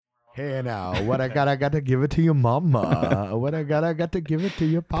Hey now, what I got to give it to your mama. What I got to give it to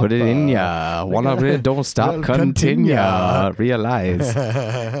your papa. Put it in ya. Wanna really don't stop, Well, continue. continue. Realize.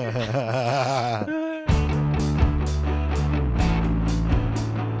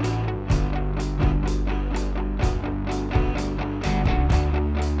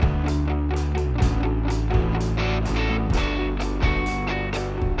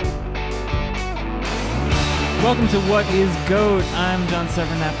 Welcome to What is GOAT? I'm John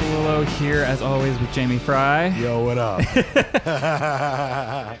Severnapalillo here, as always, with Jamie Fry. Yo, what up?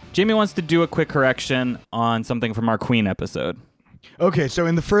 Jamie wants to do a quick correction on something from our Queen episode. Okay, so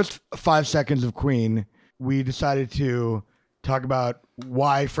in the first 5 seconds of Queen, we decided to talk about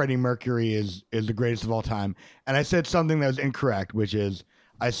why Freddie Mercury is the greatest of all time. And I said something that was incorrect, which is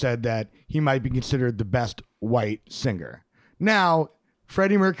I said that he might be considered the best white singer. Now,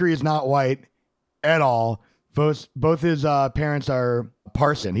 Freddie Mercury is not white at all. Both his parents are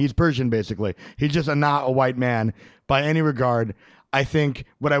Parson. He's Persian, basically. He's just not a white man by any regard. I think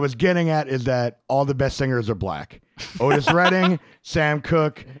what I was getting at is that all the best singers are black. Otis Redding, Sam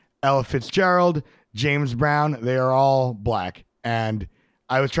Cooke, Ella Fitzgerald, James Brown, they are all black. And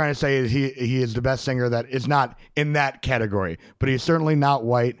I was trying to say he is the best singer that is not in that category. But he's certainly not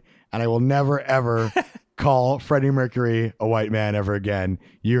white, and I will never, ever call Freddie Mercury a white man ever again.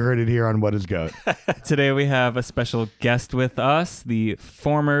 You heard it here on What is GOAT. Today we have a special guest with us, the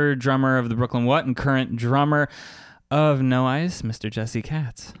former drummer of the Brooklyn What and current drummer of No Ice, Mr. Jesse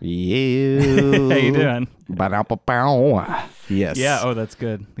Katz. Yeah. How you doing? Ba-da-ba-bow. Yes. Yeah, oh, that's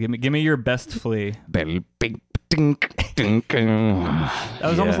good. Give me your best flea. That That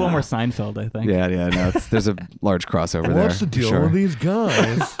was almost a little more Seinfeld, I think. Yeah, no, there's a large crossover there. What's the deal sure. with these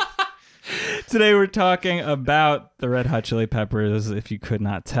guys? Today we're talking about the Red Hot Chili Peppers, if you could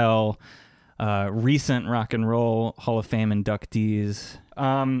not tell, recent Rock and Roll Hall of Fame inductees.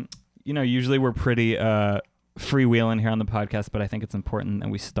 Usually we're pretty freewheeling here on the podcast, but I think it's important that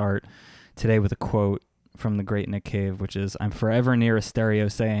we start today with a quote from the great Nick Cave, which is, "I'm forever near a stereo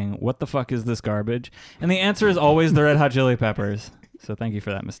saying, 'What the fuck is this garbage?' And the answer is always the Red Hot Chili Peppers." So thank you for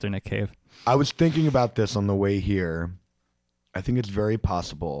that, Mr. Nick Cave. I was thinking about this on the way here. I think it's very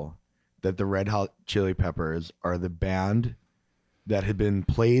possible that the Red Hot Chili Peppers are the band that had been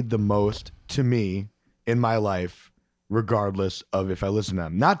played the most to me in my life, regardless of if I listen to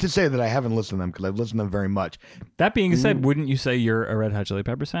them. Not to say that I haven't listened to them, because I've listened to them very much. That being said, wouldn't you say you're a Red Hot Chili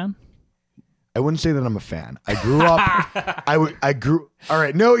Peppers fan? I wouldn't say that I'm a fan. I grew up. All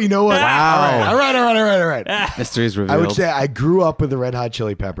right. No, you know what? Wow. All right. Mysteries revealed. I would say I grew up with the Red Hot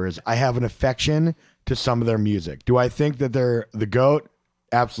Chili Peppers. I have an affection to some of their music. Do I think that they're the GOAT?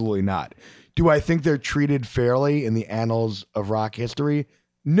 Absolutely not. Do I think they're treated fairly in the annals of rock history?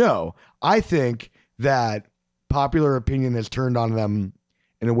 No. I think that popular opinion has turned on them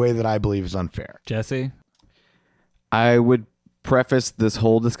in a way that I believe is unfair. Jesse? I would preface this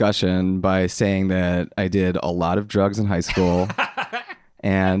whole discussion by saying that I did a lot of drugs in high school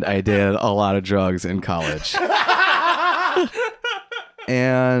and I did a lot of drugs in college.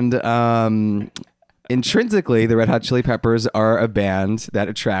 And intrinsically, the Red Hot Chili Peppers are a band that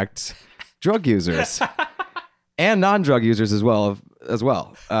attract drug users and non-drug users as well.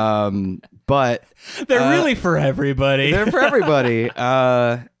 But They're really for everybody. they're for everybody.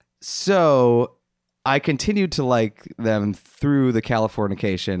 So I continued to like them through the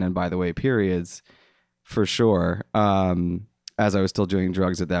Californication and, by the way, periods, for sure, as I was still doing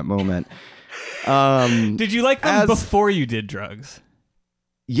drugs at that moment. Did you like them before you did drugs?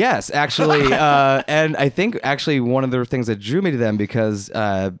 Yes, actually. And I think actually one of the things that drew me to them because,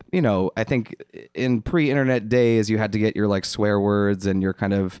 I think in pre-internet days, you had to get your like swear words and your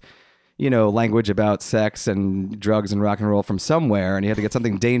kind of, language about sex and drugs and rock and roll from somewhere. And you had to get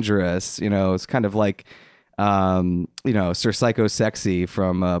something dangerous. It's kind of like, Sir Psycho Sexy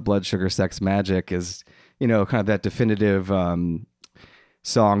from Blood Sugar Sex Magic is, kind of that definitive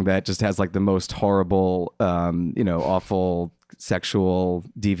song that just has like the most horrible, awful sexual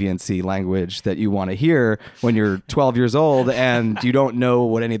deviancy language that you want to hear when you're 12 years old and you don't know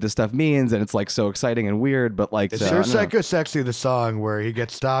what any of this stuff means, and it's like so exciting and weird, but like Is Sir Psycho Sexy the song where he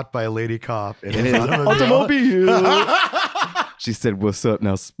gets stopped by a lady cop in his automobile? She said, "What's up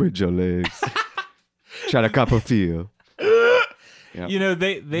now? Spread your legs. Try to cop a feel." Yeah.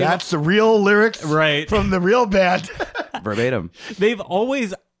 That's the real lyrics right from the real band. Verbatim. They've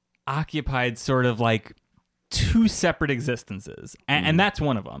always occupied sort of like two separate existences, and that's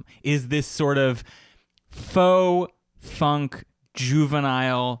one of them, is this sort of faux funk,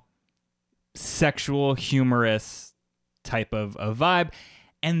 juvenile, sexual, humorous type of vibe.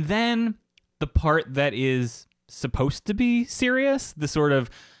 And then the part that is supposed to be serious, the sort of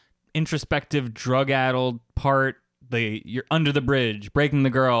introspective, drug-addled part, you're under the bridge, breaking the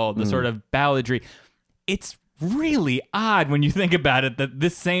girl, the sort of balladry. It's really odd when you think about it that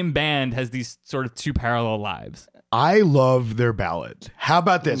this same band has these sort of two parallel lives. I love their ballads. How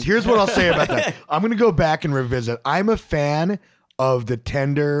about this? Here's what I'll say about that. I'm going to go back and revisit. I'm a fan of the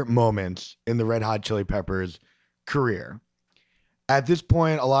tender moments in the Red Hot Chili Peppers career. At this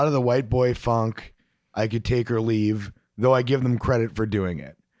point, a lot of the white boy funk, I could take or leave, though I give them credit for doing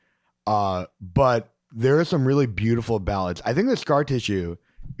it. But there are some really beautiful ballads. I think that Scar Tissue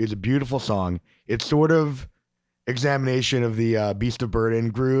is a beautiful song. It's sort of examination of the Beast of Burden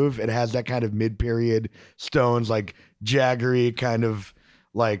groove. It has that kind of mid-period Stones, like jaggery kind of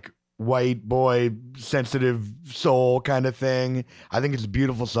like white boy sensitive soul kind of thing. I think it's a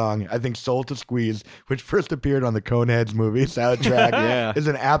beautiful song. I think Soul to Squeeze, which first appeared on the Coneheads movie soundtrack, is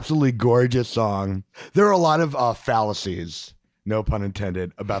an absolutely gorgeous song. There are a lot of fallacies, no pun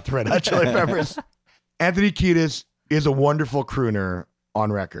intended, about the Red Hot Chili Peppers. Anthony Kiedis is a wonderful crooner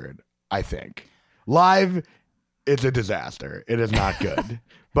on record, I think. Live, it's a disaster. It is not good.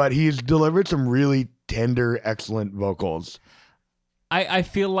 But he's delivered some really tender, excellent vocals. I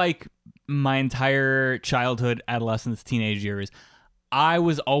feel like my entire childhood, adolescence, teenage years, I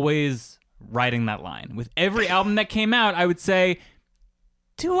was always writing that line. With every album that came out, I would say,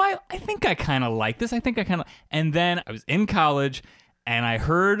 I think I kind of like this. And then I was in college and I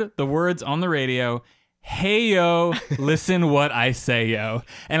heard the words on the radio, "Hey, yo, listen what I say, yo."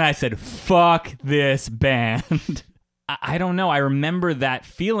 And I said, fuck this band. I don't know. I remember that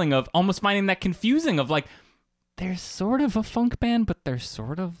feeling of almost finding that confusing of like, they're sort of a funk band, but they're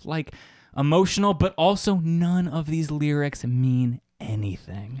sort of like emotional, but also none of these lyrics mean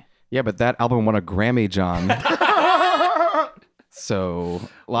anything. Yeah, but that album won a Grammy, John. So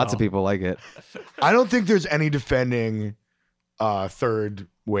lots of people like it. I don't think there's any defending third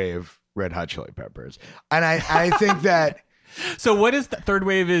wave Red Hot Chili Peppers. And I think that... So what is the third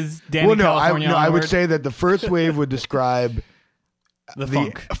wave is Danny California I would say that the first wave would describe the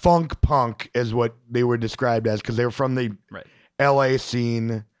funk punk is what they were described as, because they were from the LA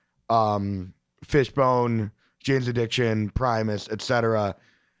scene, Fishbone, Jane's Addiction, Primus, etc.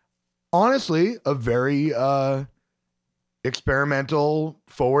 Honestly, a very experimental,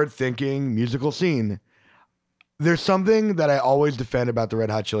 forward-thinking musical scene. There's something that I always defend about the Red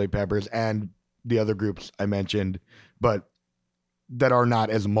Hot Chili Peppers and the other groups I mentioned, but that are not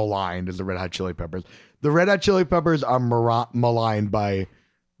as maligned as the Red Hot Chili Peppers. The Red Hot Chili Peppers are maligned by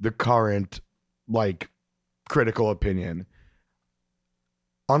the current, like, critical opinion.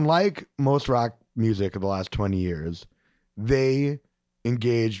 Unlike most rock music of the last 20 years, they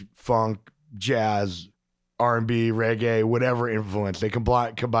engage funk, jazz, R&B, reggae, whatever influence. They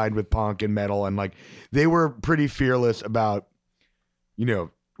combined with punk and metal, and like they were pretty fearless about,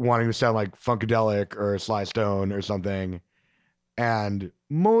 wanting to sound like Funkadelic or Sly Stone or something. And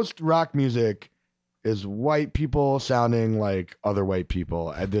most rock music is white people sounding like other white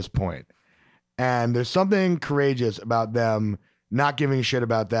people at this point. And there's something courageous about them not giving a shit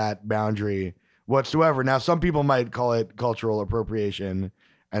about that boundary whatsoever. Now, some people might call it cultural appropriation,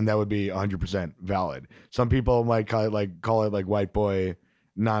 and that would be 100% valid. Some people might call it like white boy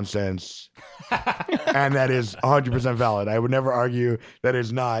nonsense, and that is 100% valid. I would never argue that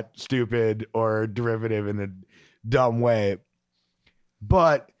is not stupid or derivative in a dumb way.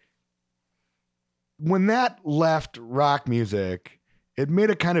 But when that left rock music, it made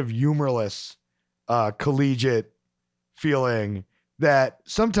a kind of humorless, collegiate feeling that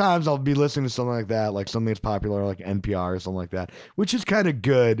sometimes I'll be listening to something like that, like something that's popular, like NPR or something like that, which is kind of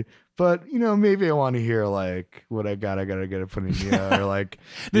good. But, maybe I want to hear like what I gotta get it put in here, or like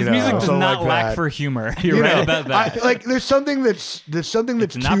this music does not like lack that. For humor. You're right about that. There's something that's too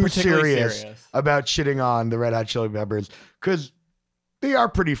serious serious about shitting on the Red Hot Chili Peppers, because they are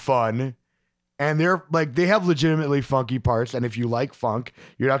pretty fun. And they're like, they have legitimately funky parts. And if you like funk,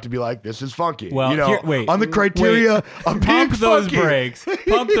 you'd have to be like, this is funky. Well, on the criteria of being pump those funky. brakes.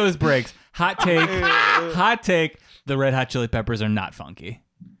 Pump those brakes. Hot take. The Red Hot Chili Peppers are not funky.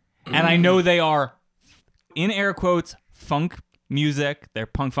 And I know they are, in air quotes, funk music. They're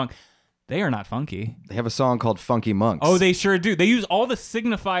punk. They are not funky. They have a song called Funky Monks. Oh, they sure do. They use all the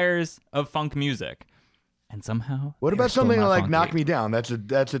signifiers of funk music. And somehow, what about something like "Knock Me Down"? That's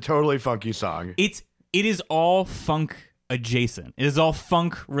a totally funky song. It is all funk adjacent. It is all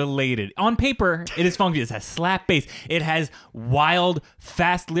funk related. On paper, it is funky. It has slap bass. It has wild,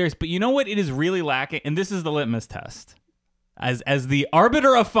 fast lyrics. But you know what? It is really lacking. And this is the litmus test. As the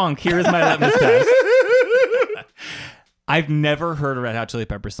arbiter of funk, here is my litmus test. I've never heard a Red Hot Chili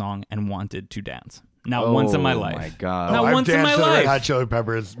Peppers song and wanted to dance. Not once in my Oh, life. my God. Not I've once in danced my to the Red life. Hot Chili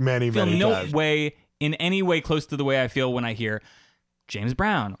Peppers many I feel no times. way, in any way close to the way I feel when I hear James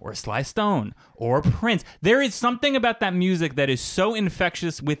Brown or Sly Stone or Prince. There is something about that music that is so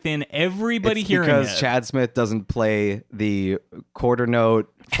infectious within everybody It's hearing because it. Chad Smith doesn't play the quarter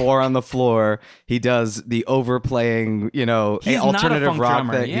note 4 on the floor. He does the overplaying, He's not a alternative funk rock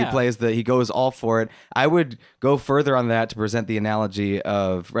drummer, that yeah. he goes all for it. I would go further on that to present the analogy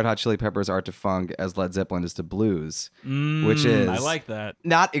of Red Hot Chili Peppers' art to funk as Led Zeppelin is to blues, which is I like that.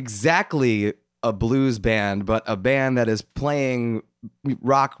 not exactly a blues band, but a band that is playing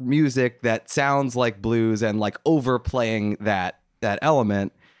rock music that sounds like blues and like overplaying that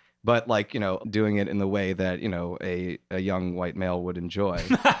element, but like, doing it in the way that, a young white male would enjoy,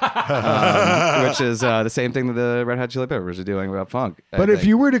 which is the same thing that the Red Hot Chili Peppers are doing about funk. I But if think.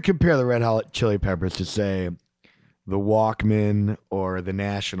 you were to compare the Red Hot Chili Peppers to, say, the Walkmen or the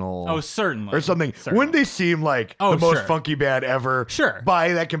National Oh, certainly. or something, Certainly. wouldn't they seem like Oh, the most sure. funky band ever Sure.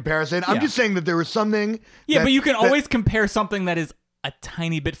 by that comparison? I'm Yeah. just saying that there was something. Yeah, that- but you can that- always compare something that is a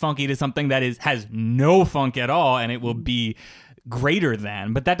tiny bit funky to something that has no funk at all, and it will be greater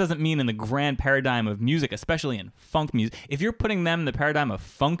than. But that doesn't mean in the grand paradigm of music, especially in funk music. If you're putting them in the paradigm of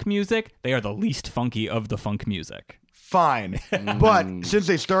funk music, they are the least funky of the funk music. fine. But since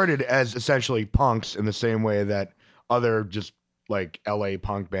they started as essentially punks in the same way that other just like LA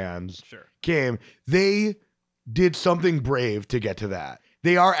punk bands came, they did something brave to get to that.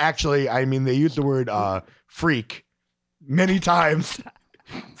 They are actually, they use the word freak many times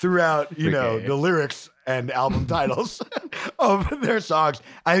throughout, the lyrics and album titles of their songs.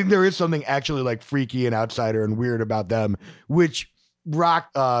 I think there is something actually like freaky and outsider and weird about them, which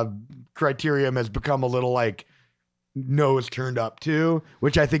rock criterium has become a little like nose turned up to,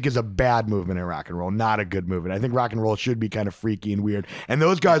 which I think is a bad movement in rock and roll, not a good movement. I think rock and roll should be kind of freaky and weird, and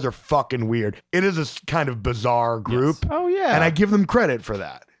those guys are fucking weird. It is a kind of bizarre group. Yes. Oh, yeah. And I give them credit for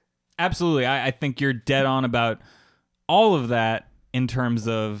that. Absolutely. I think you're dead on about all of that in terms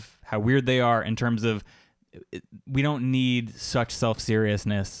of how weird they are, in terms of we don't need such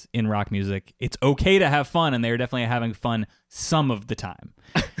self-seriousness in rock music. It's okay to have fun, and they're definitely having fun some of the time.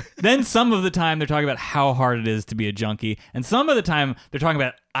 Then some of the time they're talking about how hard it is to be a junkie, and some of the time they're talking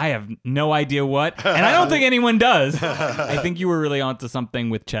about I have no idea what, and I don't think anyone does. I think you were really onto something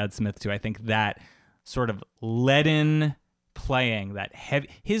with Chad Smith too. I think that sort of leaden playing, that heavy,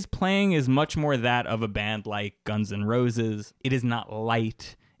 his playing is much more that of a band like Guns N' Roses. It is not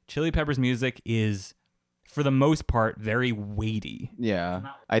light. Chili Peppers music is, for the most part, very weighty. Yeah,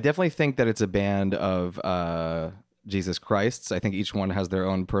 I definitely think that it's a band of Jesus Christs. I think each one has their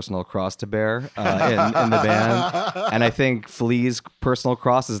own personal cross to bear in the band, and I think Flea's personal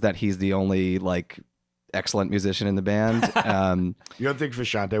cross is that he's the only like excellent musician in the band. You don't think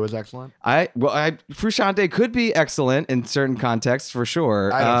Frusciante was excellent? Frusciante could be excellent in certain contexts for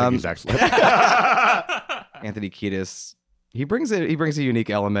sure. I don't think he's excellent. Anthony Kiedis, he brings a unique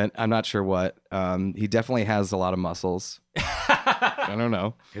element. I'm not sure what. He definitely has a lot of muscles. I don't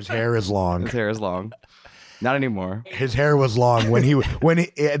know. His hair is long. His hair is long. Not anymore. His hair was long when he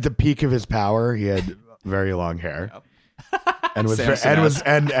at the peak of his power. He had very long hair, and was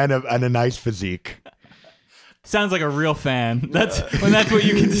Samson and a nice physique. Sounds like a real fan. That's what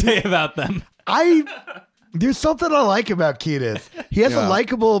you can say about them. There's something I like about Kiedis. He has a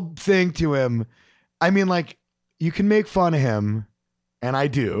likable thing to him. I mean, like, you can make fun of him, and I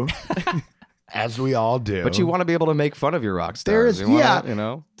do, as we all do. But you want to be able to make fun of your rock stars. There is- You wanna, yeah. you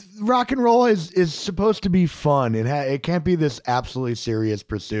know. rock and roll is supposed to be fun. It can't be this absolutely serious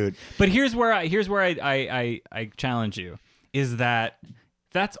pursuit. But here's where I challenge you, is that if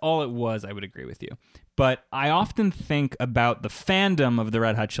that's all it was, I would agree with you. But I often think about the fandom of the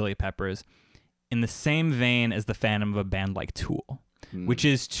Red Hot Chili Peppers in the same vein as the fandom of a band like Tool, which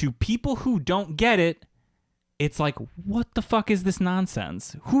is, to people who don't get it, it's like, what the fuck is this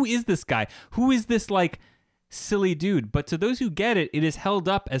nonsense? Who is this guy? Who is this, like, silly dude? But to those who get it, it is held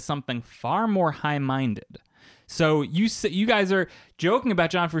up as something far more high-minded. So you guys are joking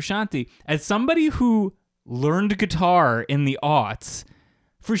about John Frusciante. As somebody who learned guitar in the aughts,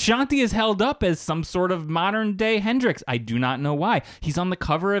 Frusciante is held up as some sort of modern-day Hendrix. I do not know why. He's on the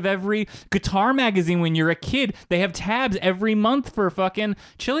cover of every guitar magazine when you're a kid. They have tabs every month for fucking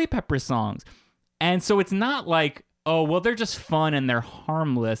Chili Pepper songs. And so it's not like, oh, well, they're just fun and they're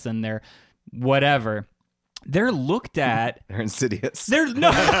harmless and they're whatever. They're looked at... They're insidious. They're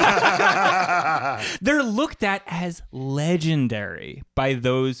looked at as legendary by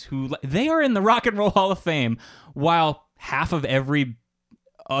those who... They are in the Rock and Roll Hall of Fame, while half of every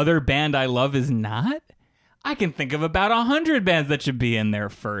other band I love is not. I can think of about 100 bands that should be in there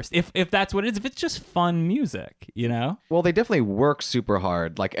first. If that's what it is, if it's just fun music, you know? Well, they definitely work super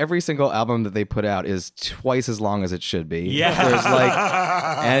hard. Like every single album that they put out is twice as long as it should be. Yeah. There's like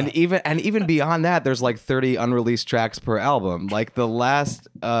and even beyond that, there's like 30 unreleased tracks per album. Like the last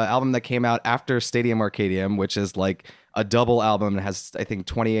album that came out after Stadium Arcadium, which is like a double album and has I think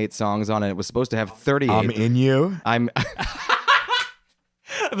 28 songs on it. It was supposed to have 38. I'm in you.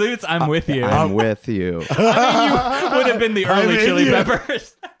 I believe it's I'm With You. I'm with you. I mean, you would have been the early in Chili you.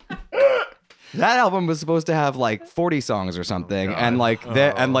 Peppers. That album was supposed to have like 40 songs or something, and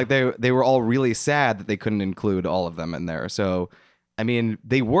they were all really sad that they couldn't include all of them in there. So, I mean,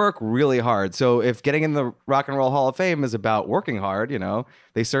 they work really hard. So if getting in the Rock and Roll Hall of Fame is about working hard, you know,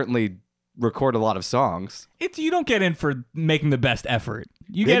 they certainly record a lot of songs. You don't get in for making the best effort.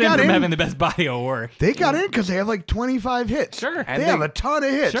 You They get in got from in. having the best body of work. They got in because they have like 25 hits. Sure. They have a ton of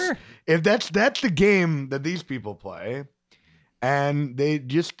hits. Sure. If that's the game that these people play, and they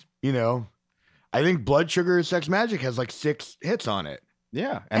just, you know, I think Blood Sugar Sex Magic has like 6 hits on it.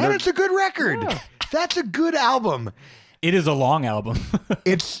 Yeah, And it's a good record. Yeah. That's a good album. It is a long album.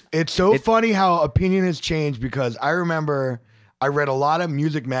 It's so funny how opinion has changed because I remember I read a lot of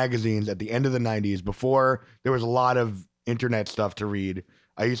music magazines at the end of the 90s before there was a lot of internet stuff to read.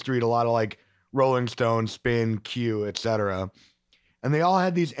 I used to read a lot of like Rolling Stone, Spin, Q, etc. And they all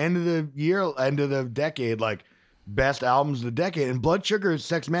had these end of the year, end of the decade, like best albums of the decade. And Blood Sugar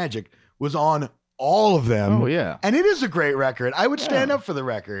Sex Magic was on all of them. Oh, yeah. And it is a great record. I would stand up for the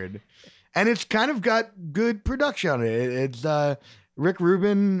record. And it's kind of got good production on it. It's Rick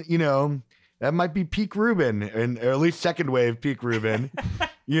Rubin, you know, that might be peak Rubin, or at least second wave peak Rubin.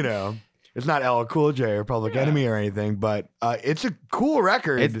 You know, it's not LL Cool J or Public Enemy or anything, but it's a cool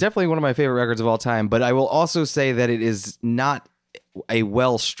record. It's definitely one of my favorite records of all time. But I will also say that it is not a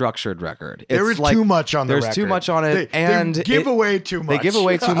well-structured record. There is too much on the record. There's too much on it, and they give away too much. They give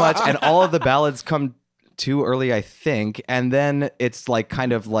away too much, and all of the ballads come too early, I think. And then it's like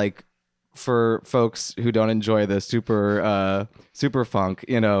kind of like for folks who don't enjoy the super funk,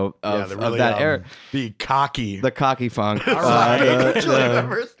 you know, of that era. The cocky funk. right.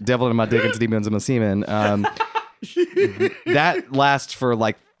 The devil in my dick and demons in my semen. That lasts for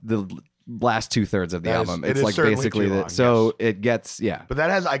like the last 2/3 of the album. It It's is like certainly basically too long, that. So yes. it gets, yeah. But that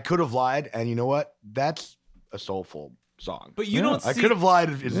has I Could Have Lied, and you know what? That's a soulful song. But you don't see... I Could Have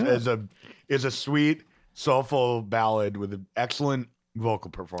Lied is a sweet, soulful ballad with an excellent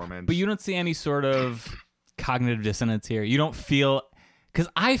vocal performance. But you don't see any sort of cognitive dissonance here. You don't feel... Because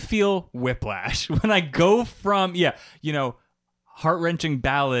I feel whiplash when I go from, heart-wrenching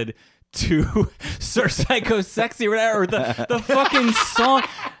ballad to Sir Psycho Sexy or whatever, or the fucking song.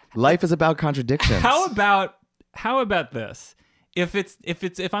 Life is about contradictions. How about this?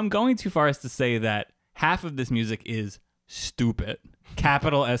 If I'm going too far as to say that half of this music is stupid,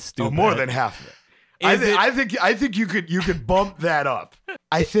 capital S stupid. Oh, more than half of it. I think you could bump that up.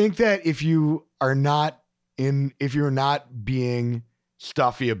 I think that if you're not being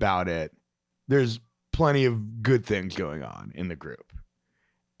stuffy about it, there's plenty of good things going on in the group.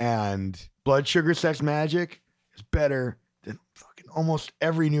 And Blood Sugar Sex Magic is better than fucking almost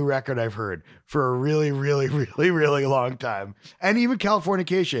every new record I've heard for a really, really, really, really long time. And even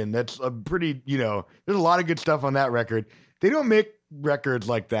Californication, that's a pretty, there's a lot of good stuff on that record. They don't make records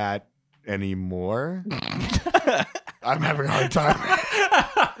like that anymore. I'm having a hard time.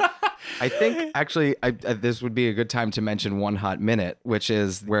 I think actually this would be a good time to mention One Hot Minute, which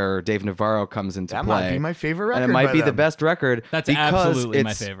is where Dave Navarro comes into That play. might be my favorite record. And it might by be the them. best record That's because absolutely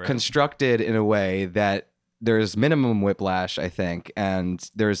my it's favorite. constructed in a way that there's minimum whiplash, I think, and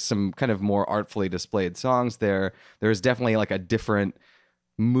there's some kind of more artfully displayed songs there. There's definitely like a different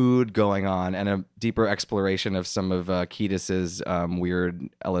mood going on and a deeper exploration of some of Kiedis's weird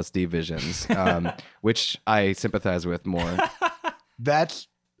LSD visions, which I sympathize with more. That's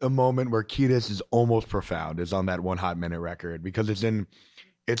a moment where Kiedis is almost profound, is on that One Hot Minute record, because it's in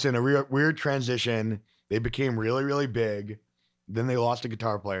a weird transition. They became really, really big. Then they lost a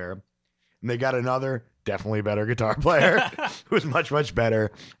guitar player, and they got another definitely better guitar player who was much, much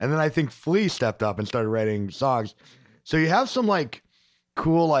better. And then I think Flea stepped up and started writing songs. So you have some like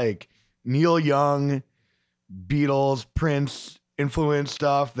cool, like Neil Young, Beatles, Prince influence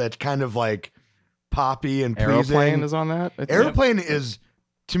stuff that's kind of like poppy and pleasing. Aeroplane is on that? Aeroplane is,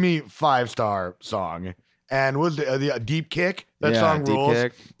 to me, 5-star song. And was the Deep Kick? That Yeah, song Deep rules.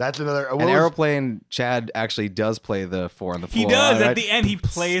 Kick. That's another. And Aeroplane, Chad actually does play the 4 on the floor. He does. right? At the end, he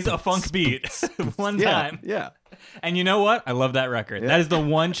plays a funk beat one time. Yeah. And you know what? I love that record. That is the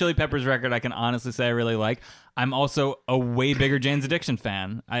one Chili Peppers record I can honestly say I really like. I'm also a way bigger Jane's Addiction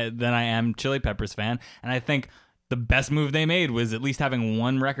fan than I am Chili Peppers fan. And I think the best move they made was at least having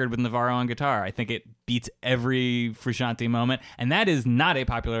one record with Navarro on guitar. I think it beats every Frusciante moment. And that is not a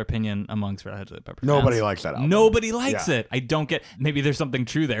popular opinion amongst Red Hot Chili Peppers Nobody fans. likes that album. Nobody likes it. I don't get... Maybe there's something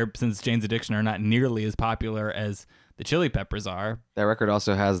true there since Jane's Addiction are not nearly as popular as the Chili Peppers are. That record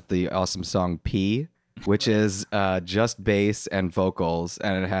also has the awesome song P, which is just bass and vocals,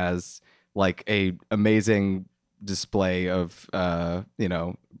 and it has like a amazing display of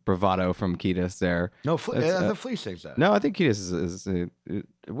bravado from Kiedis there. No, the Flea sings that. No, I think Kiedis is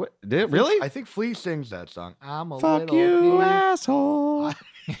what did it really? I think Flea sings that song. I'm a Fuck little you, pea. asshole.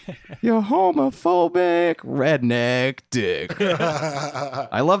 You're homophobic redneck dick.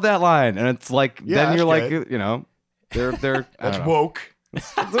 I love that line, and it's like Yeah, then you're that's like good. they're I That's don't know. woke.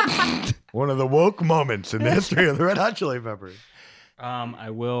 One of the woke moments in the history of the Red Hot Chili Peppers. I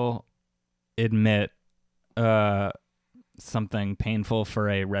will admit something painful for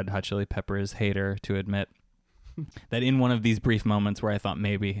a Red Hot Chili Peppers hater to admit that in one of these brief moments where I thought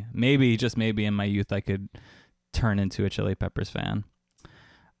maybe, just maybe in my youth I could turn into a Chili Peppers fan,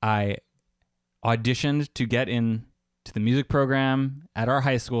 I auditioned to get in to the music program at our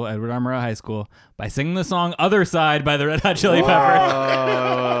high school, Edward R. Murrow High School, by singing the song Other Side by the Red Hot Chili Peppers.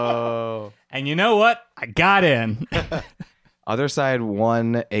 Oh. And you know what? I got in. Other Side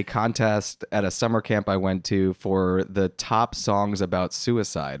won a contest at a summer camp I went to for the top songs about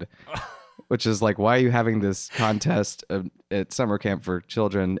suicide, which is like, why are you having this contest at summer camp for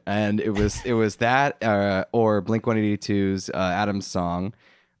children? And it was that or Blink-182's Adam's Song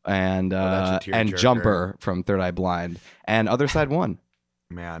and that's a and tearjerker. Jumper from Third Eye Blind, and Other Side won.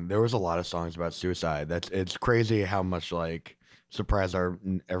 Man, there was a lot of songs about suicide. It's crazy how much like surprised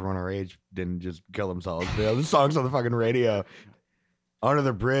everyone our age didn't just kill themselves. The songs on the fucking radio. Under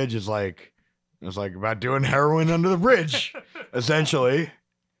the Bridge is like it's like about doing heroin under the bridge, essentially.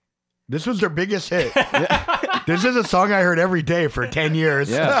 This was their biggest hit. This is a song I heard every day for 10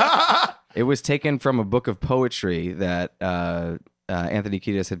 years. Yeah. It was taken from a book of poetry that Anthony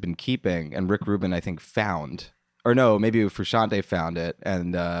Kiedis had been keeping, and Rick Rubin, I think, found. Or no, maybe Frusciante found it,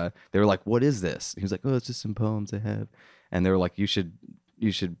 and they were like, "What is this?" He was like, "Oh, it's just some poems I have." And they were like, "You should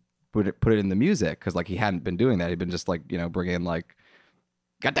put it in the music," because like he hadn't been doing that. He'd been just like bringing in like,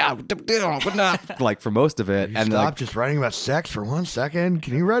 "Got down, like for most of it, and Stop like just writing about sex for 1 second.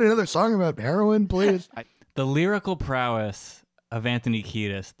 Can you write another song about heroin, please? The lyrical prowess of Anthony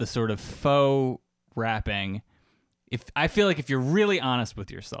Kiedis, the sort of faux rapping. I feel like if you're really honest with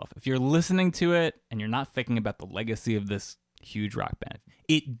yourself, if you're listening to it and you're not thinking about the legacy of this huge rock band,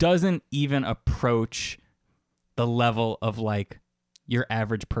 it doesn't even approach the level of like your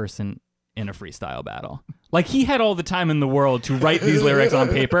average person in a freestyle battle. Like he had all the time in the world to write these lyrics on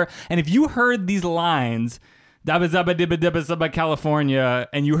paper, and if you heard these lines, dabba zabba dibba dibba zabba California,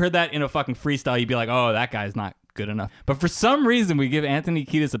 and you heard that in a fucking freestyle, you'd be like, oh, that guy's not good enough. But for some reason, we give Anthony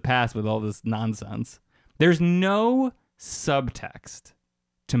Kiedis a pass with all this nonsense. There's no subtext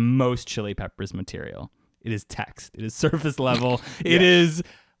to most Chili Peppers material. It is text. It is surface level. It is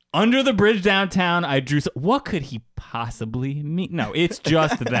under the bridge downtown. I drew. What could he possibly mean? No, it's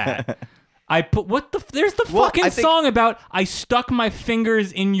just that. I put there's the fucking song about I stuck my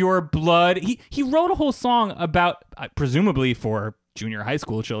fingers in your blood. He wrote a whole song about presumably for junior high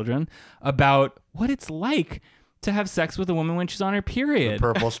school children about what it's like to have sex with a woman when she's on her period.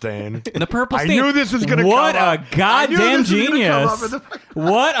 Purple Stain. The Purple Stain. I knew this was going to come What up. a goddamn genius. The...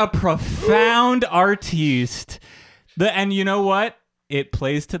 What a profound artiste. And you know what? It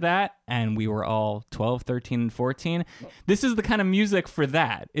plays to that, and we were all 12, 13, and 14. This is the kind of music for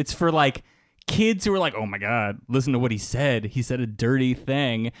that. It's for like kids who are like, oh my God, listen to what he said. He said a dirty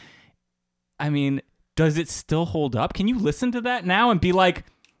thing. I mean, does it still hold up? Can you listen to that now and be like,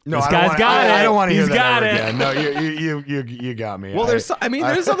 No, this I guy's got it. I don't want to hear He's that got ever it. again. No, you got me. Well, there's something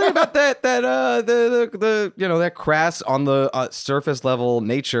about that that crass on the surface level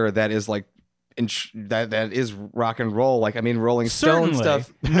nature that is like that is rock and roll. Like I mean, Rolling Stone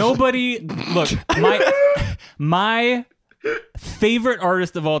stuff. Nobody look. My favorite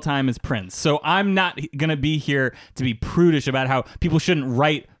artist of all time is Prince. So I'm not gonna be here to be prudish about how people shouldn't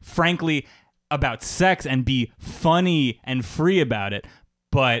write, frankly, about sex and be funny and free about it.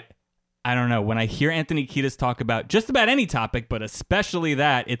 But I don't know. When I hear Anthony Kiedis talk about just about any topic, but especially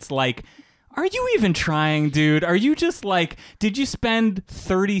that, it's like, Are you even trying, dude? Are you just like, did you spend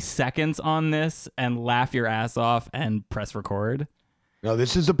 30 seconds on this and laugh your ass off and press record? No,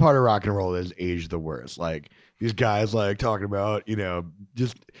 this is the part of rock and roll that is aged the worst. Like these guys like talking about,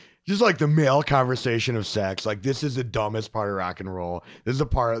 just like the male conversation of sex. Like this is the dumbest part of rock and roll. This is the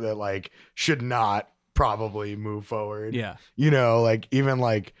part that like should not probably move forward. Yeah. Like even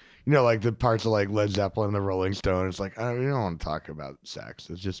like like the parts of like Led Zeppelin and the Rolling Stones. It's like, we don't want to talk about sex.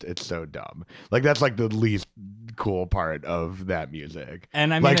 It's so dumb. Like that's like the least cool part of that music.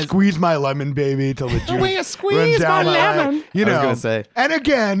 And I mean, like squeeze my lemon, baby, till the juice squeeze runs down my lemon. leg. I was gonna say. And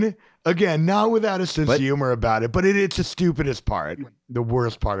again, not without a sense of humor about it, but it's the stupidest part. The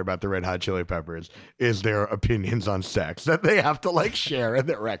worst part about the Red Hot Chili Peppers is their opinions on sex that they have to like share in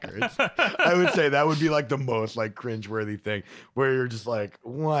their records. I would say that would be like the most like cringeworthy thing where you're just like,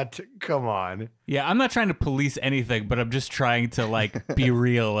 what? Come on. yeah, I'm not trying to police anything, but I'm just trying to like be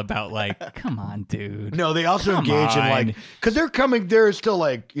real about like, come on, dude. No, they also Come engage in on. like, because they're still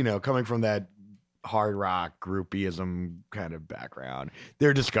like, coming from that hard rock groupieism kind of background.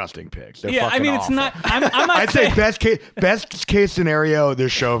 They're disgusting pigs. They're Yeah, I fucking mean, awful. it's not. I'm not I'd say saying. best case scenario, they're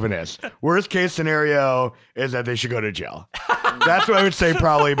chauvinists. Worst case scenario is that they should go to jail. That's what I would say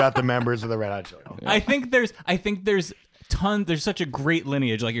probably about the members of the Red Hot Chili Peppers. I think there's there's such a great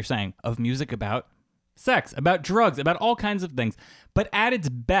lineage, like you're saying, of music about sex, about drugs, about all kinds of things. But at its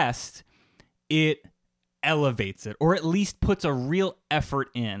best, it elevates it, or at least puts a real effort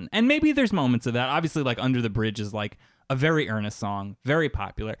in. And maybe there's moments of that. Obviously, like Under the Bridge is like a very earnest song, very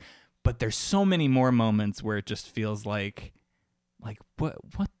popular. But there's so many more moments where it just feels like what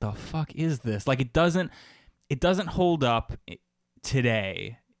the fuck is this? Like it doesn't hold up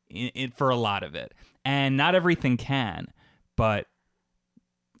today for a lot of it. And not everything can, but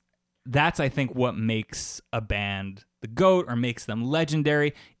that's, I think, what makes a band the GOAT or makes them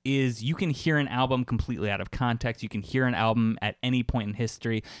legendary is you can hear an album completely out of context. You can hear an album at any point in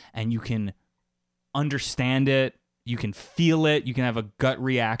history and you can understand it. You can feel it. You can have a gut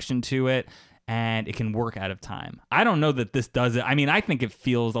reaction to it, and it can work out of time. I don't know that this does it. I mean, I think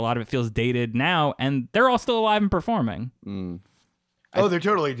a lot of it feels dated now, and they're all still alive and performing. Oh, they're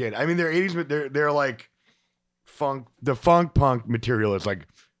totally did. I mean, they're 80s, but they're like funk. The funk punk material is like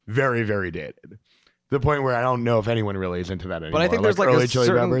very, very dated. The point where I don't know if anyone really is into that anymore. But I think there's like early a Chili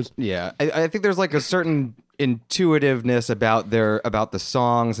certain, Peppers. yeah, I think there's like a certain intuitiveness about the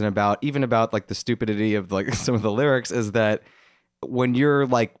songs and about like the stupidity of like some of the lyrics is that when you're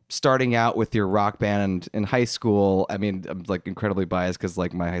like starting out with your rock band in high school, I mean, I'm like incredibly biased because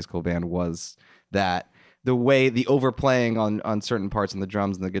like my high school band was that. The way the overplaying on certain parts and the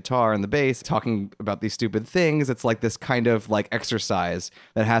drums and the guitar and the bass, talking about these stupid things, it's like this kind of like exercise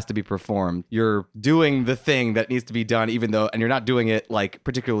that has to be performed. You're doing the thing that needs to be done, even though, and you're not doing it like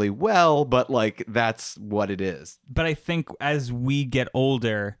particularly well, but like that's what it is. But I think as we get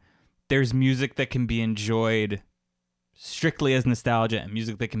older, there's music that can be enjoyed strictly as nostalgia and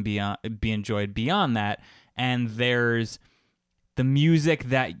music that can be enjoyed beyond that. And there's the music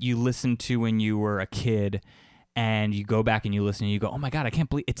that you listened to when you were a kid and you go back and you listen and you go, oh my God, I can't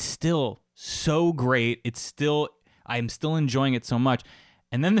believe it's still so great. I'm still enjoying it so much.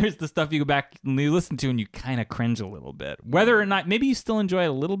 And then there's the stuff you go back and you listen to and you kind of cringe a little bit. Whether or not, maybe you still enjoy it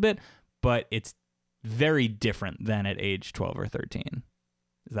a little bit, but it's very different than at age 12 or 13.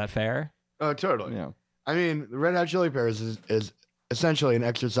 Is that fair? Oh, totally. Yeah. I mean, the Red Hot Chili Peppers is essentially an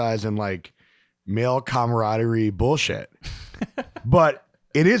exercise in like male camaraderie bullshit. But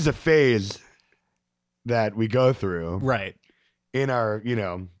it is a phase that we go through Right. in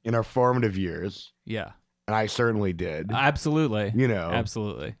our formative years. Yeah. And I certainly did. Absolutely.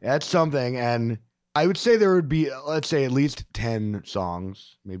 Absolutely. That's something. And I would say there would be, let's say, at least 10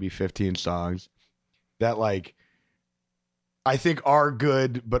 songs, maybe 15 songs that like I think are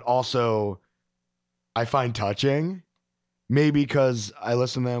good, but also I find touching. Maybe because I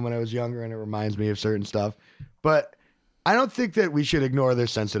listened to them when I was younger and it reminds me of certain stuff. But I don't think that we should ignore their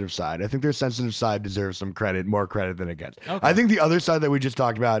sensitive side. I think their sensitive side deserves some credit, more credit than it gets. Okay. I think the other side that we just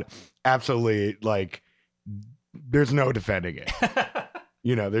talked about, absolutely, like, there's no defending it.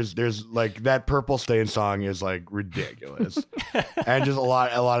 There's like that Purple Stain song is like ridiculous. And just a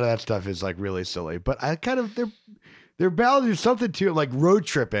lot of that stuff is like really silly. But I kind of, their ballads are something too, like Road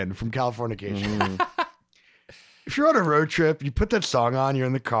Trippin' from Californication. If you're on a road trip, you put that song on, you're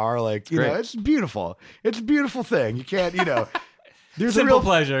in the car, like, it's beautiful. It's a beautiful thing. You can't, there's Simple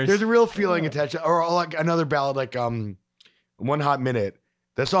pleasures. There's a real feeling attached. Or like another ballad, like One Hot Minute.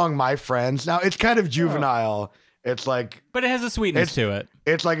 The song My Friends. Now, it's kind of juvenile. It's like, but it has a sweetness to it.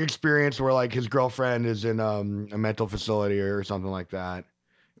 It's like experience where like his girlfriend is in a mental facility or something like that.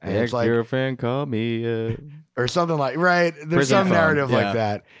 And it's like, girlfriend, call me. or something like, right? There's Prison some phone, narrative yeah. like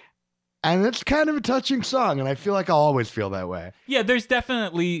that. And it's kind of a touching song, and I feel like I'll always feel that way. Yeah, there's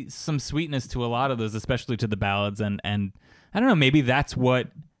definitely some sweetness to a lot of those, especially to the ballads, and I don't know, maybe that's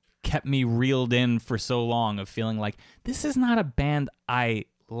what kept me reeled in for so long, of feeling like this is not a band I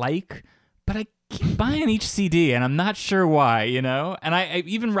like, but I keep buying each CD, and I'm not sure why, you know? And I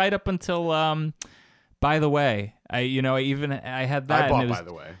even right up until By the Way, I had that. I bought, and it was, by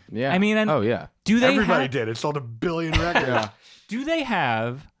the way. Yeah. I mean, and oh yeah. do they Everybody have, did. It sold 1 billion records. do they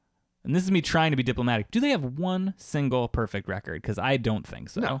have, and this is me trying to be diplomatic, do they have one single perfect record? Because I don't think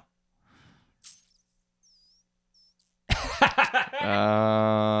so. No.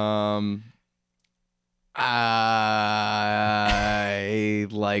 I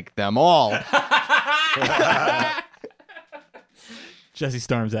like them all. Jesse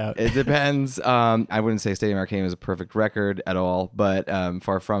storms out. It depends. I wouldn't say Stadium Arcadium is a perfect record at all, but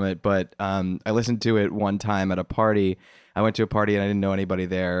far from it. But I listened to it one time at a party. I went to a party and I didn't know anybody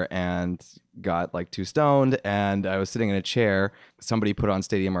there, and got like too stoned, and I was sitting in a chair. Somebody put on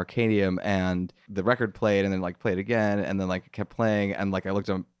Stadium Arcadium, and the record played, and then like played again, and then like it kept playing, and like I looked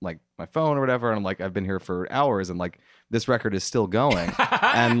on like my phone or whatever, and I'm like, I've been here for hours, and like this record is still going.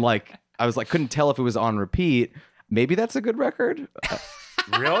 And like I was like, couldn't tell if it was on repeat. Maybe that's a good record.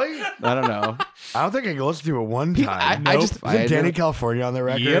 Really? I don't know. I don't think I can listen to it one time. I just Isn't Danny California on the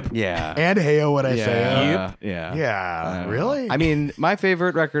record? Yep. yeah. And Heyo, What I Say. Yeah. Yeah, really? I mean, my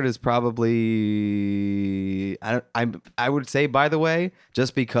favorite record is probably I would say By the Way,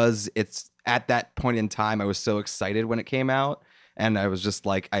 just because it's at that point in time I was so excited when it came out, and I was just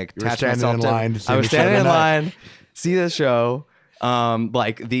like I attached standing myself in to line to see I was the show standing in tonight. line, see the show.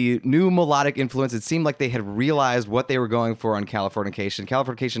 Like the new melodic influence, it seemed like they had realized what they were going for on Californication.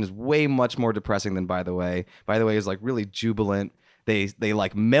 Californication is way much more depressing than By the Way. By the Way is like really jubilant. They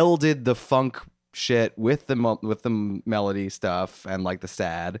like melded the funk shit with the melody stuff and like the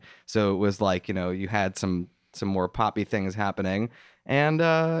sad. So it was like, you know, you had some more poppy things happening. And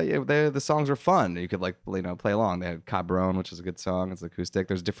the songs were fun. You could like, you know, play along. They had Cabron, which is a good song. It's acoustic.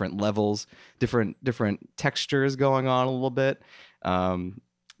 There's different levels, different textures going on a little bit. You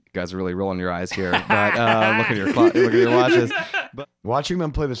guys are really rolling your eyes here, but look at your watches. But Watching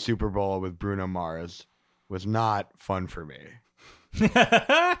them play the Super Bowl with Bruno Mars was not fun for me.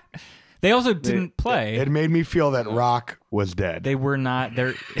 They also didn't play. It made me feel that rock was dead. They were not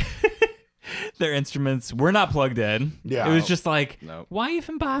their their instruments were not plugged in. Yeah. It was just like, Nope. why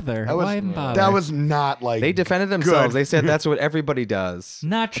even bother? That was- Why even bother? That was not like they defended themselves. good. They said that's what everybody does.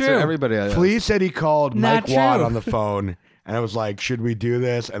 not That's what true. everybody does. Flea said he called Not Mike Watt true. on the phone, and I was like, "Should we do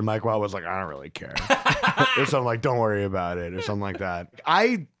this?" And Mike Watt was like, "I don't really care," or something like, "Don't worry about it," or something like that.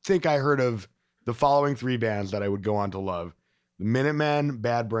 I think I heard of the following 3 bands that I would go on to love: the Minutemen,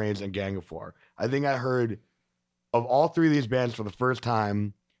 Bad Brains, and Gang of Four. I think I heard of all 3 of these bands for the first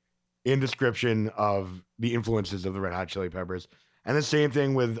time in description of the influences of the Red Hot Chili Peppers. And the same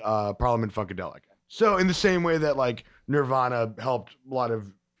thing with Parliament Funkadelic. So in the same way that like Nirvana helped a lot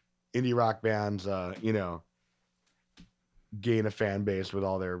of indie rock bands, gain a fan base with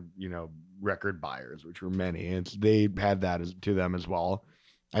all their, record buyers, which were many. They had that to them as well.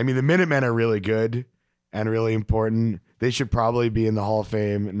 I mean, the Minutemen are really good and really important. They should probably be in the Hall of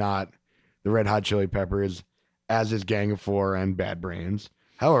Fame, not the Red Hot Chili Peppers, as is Gang of Four and Bad Brains.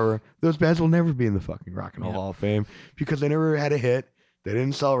 However, those bands will never be in the fucking Rock and Roll Hall of Fame because they never had a hit. They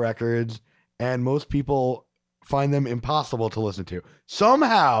didn't sell records, and most people find them impossible to listen to.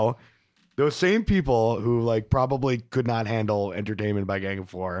 Somehow, those same people who like probably could not handle Entertainment by Gang of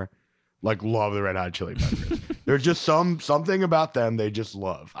Four, like love the Red Hot Chili Peppers. There's just something about them they just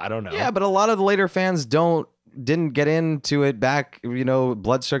love. I don't know. Yeah, but a lot of the later fans didn't get into it back,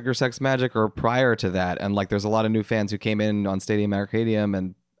 Blood Sugar Sex Magic or prior to that. And like there's a lot of new fans who came in on Stadium Arcadium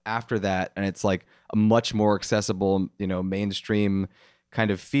and after that, and it's like a much more accessible, mainstream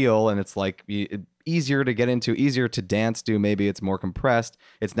kind of feel, and it's like easier to get into, easier to dance to. Maybe it's more compressed.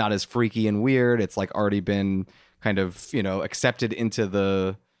 It's not as freaky and weird. It's like already been kind of, accepted into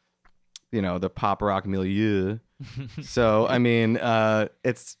the the pop rock milieu. So I mean,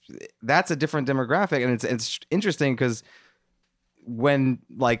 that's a different demographic, and it's interesting because when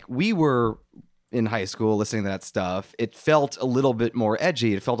like we were in high school listening to that stuff, it felt a little bit more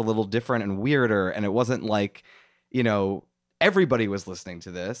edgy. It felt a little different and weirder, and it wasn't like everybody was listening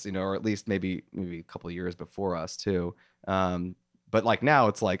to this, or at least maybe a couple of years before us too. But like now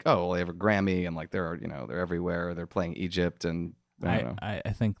it's like, oh, well, they have a Grammy, and like they're everywhere. They're playing Egypt, and I don't know.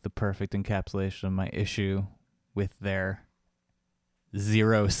 I think the perfect encapsulation of my issue with their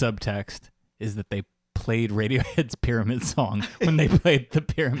zero subtext is that they played Radiohead's Pyramid Song when they played the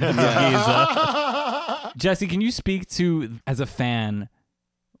Pyramids of Giza. Jesse, can you speak to, as a fan,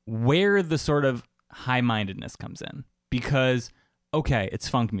 where the sort of high-mindedness comes in? Because, okay, it's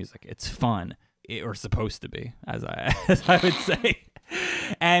funk music. It's fun. Or supposed to be, as I would say.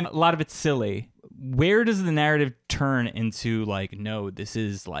 And a lot of it's silly. Where does the narrative turn into, like, no, this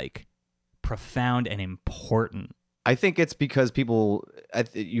is, like, profound and important? I think it's because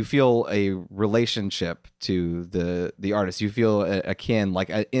you feel a relationship to the artist. You feel akin, like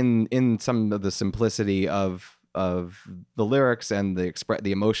in some of the simplicity of the lyrics and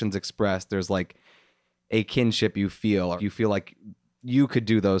the emotions expressed. There's like a kinship you feel. You feel like you could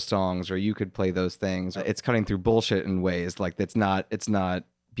do those songs or you could play those things. It's cutting through bullshit in ways like it's not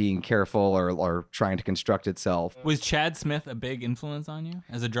being careful or trying to construct itself. Was Chad Smith a big influence on you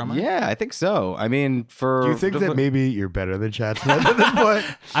as a drummer? Yeah, I think so. I mean, do you think that maybe you're better than Chad Smith at this point?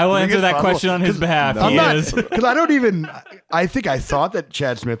 I will answer that question on his behalf. I'm not, because I think I thought that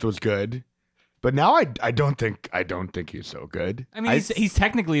Chad Smith was good, but now I don't think he's so good. I mean, he's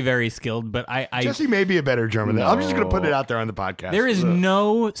technically very skilled, but I Jesse may be a better drummer than I'm just going to put it out there on the podcast. There is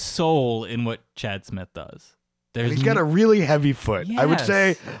no soul in what Chad Smith does. He's got a really heavy foot. Yes. I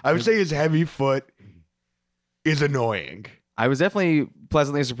would say his heavy foot is annoying. I was definitely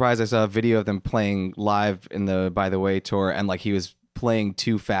pleasantly surprised. I saw a video of them playing live in the By the Way tour, and like he was playing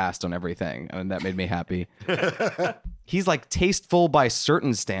too fast on everything, and that made me happy. He's like tasteful by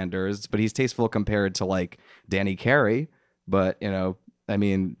certain standards, but he's tasteful compared to like Danny Carey. But I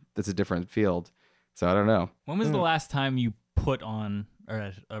mean, that's a different field. So I don't know. When was the last time you put on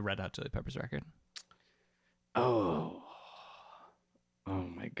a Red Hot Chili Peppers record? Oh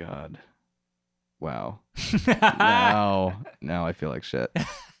my God. Wow. Now I feel like shit.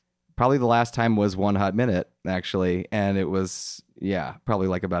 Probably the last time was One Hot Minute, actually. And it was, probably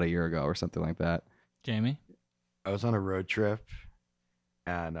like about a year ago or something like that. Jamie? I was on a road trip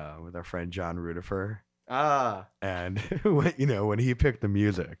and with our friend John Rudifer. And when he picked the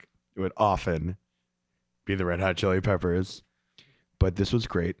music, it would often be the Red Hot Chili Peppers. But this was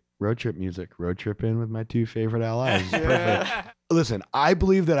great. Road trip music. Road tripping with my two favorite allies. Perfect. Listen, I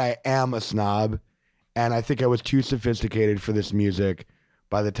believe that I am a snob, and I think I was too sophisticated for this music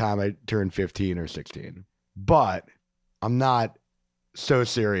by the time I turned 15 or 16. But I'm not so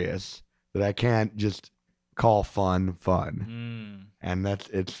serious that I can't just call fun. And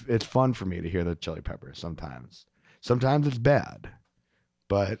it's fun for me to hear the Chili Peppers sometimes. Sometimes it's bad.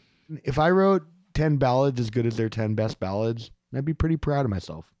 But if I wrote 10 ballads as good as their 10 best ballads, I'd be pretty proud of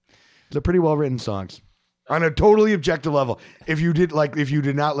myself. They're pretty well-written songs on a totally objective level. If you did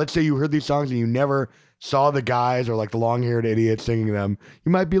not, let's say you heard these songs and you never saw the guys or like the long-haired idiots singing them,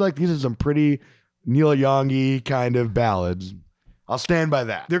 you might be like, these are some pretty Neil Young-y kind of ballads. I'll stand by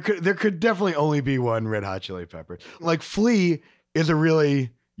that. There could definitely only be one Red Hot Chili Pepper. Like Flea is a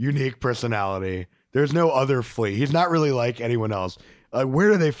really unique personality. There's no other Flea. He's not really like anyone else.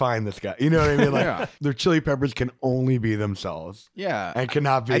 Where do they find this guy? You know what I mean? Like their Chili Peppers can only be themselves. Yeah. And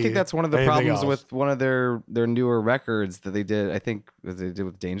cannot be. I think that's one of the problems else. with one of their newer records that they did. I think they did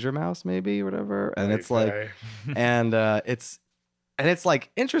with Danger Mouse, maybe, or whatever. And it's like, and it's like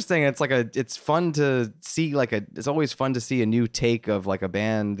interesting. It's fun to see it's always fun to see a new take of like a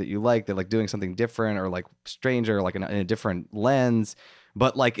band that you like. They're like doing something different or like strange or like in a different lens.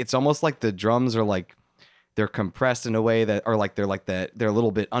 But like, it's almost like the drums are like, they're compressed in a way that, or like they're a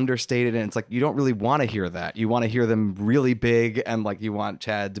little bit understated, and it's like you don't really want to hear that. You want to hear them really big, and like you want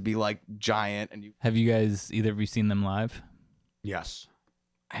Chad to be like giant. And Have you guys either of you seen them live? Yes.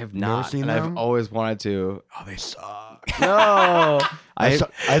 I have Never not, seen and them? I've always wanted to. Oh, they suck. No, I saw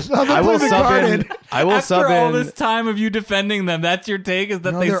them I will play the sub Garden. in. I will After sub in. all this time of you defending them, that's your take, is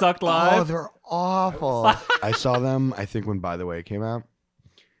that No, they they're- sucked live? Oh, they're awful. I saw them, I think, when By the Way came out.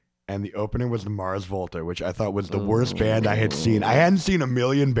 And the opener was the Mars Volta, which I thought was the worst band I had seen. I hadn't seen a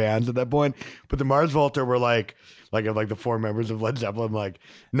million bands at that point, but the Mars Volta were like the four members of Led Zeppelin, like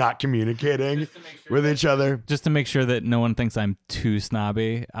not communicating with each other. Just to make sure that no one thinks I'm too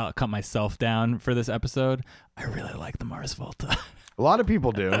snobby, I'll cut myself down for this episode. I really like the Mars Volta. A lot of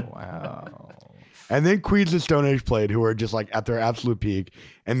people do. Wow. And then Queens of Stone Age played, who were just like at their absolute peak,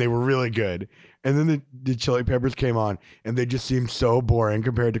 and they were really good. And then the Chili Peppers came on, and they just seemed so boring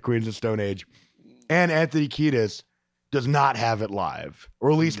compared to Queens of Stone Age. And Anthony Kiedis does not have it live, or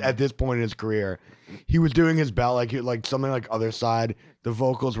at least at this point in his career. He was doing his ballad, like something like Other Side. The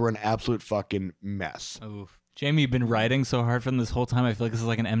vocals were an absolute fucking mess. Oof. Jamie, you've been writing so hard from this whole time. I feel like this is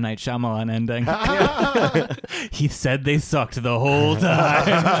like an M. Night Shyamalan ending. He said they sucked the whole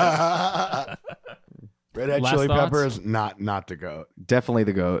time. Red Hot Last Chili thoughts? Peppers, not the goat. Definitely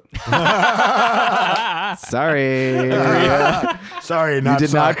the goat. Sorry. Sorry, You not did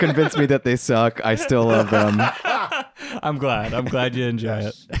sorry. not convince me that they suck. I still love them. I'm glad you enjoy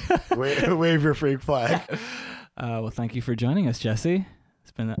it. Wave your freak flag. Well, thank you for joining us, Jesse.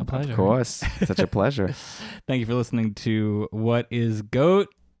 It's been a pleasure. Of course. Such a pleasure. Thank you for listening to What is GOAT?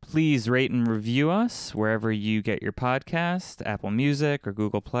 Please rate and review us wherever you get your podcast, Apple Music or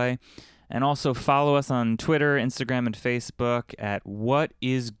Google Play. And also follow us on Twitter, Instagram, and Facebook at What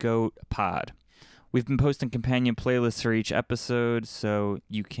is GOAT Pod. We've been posting companion playlists for each episode, so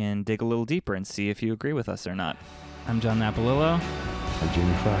you can dig a little deeper and see if you agree with us or not. I'm John Napolillo. I'm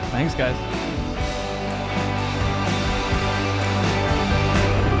Jamie Fry. Thanks, guys.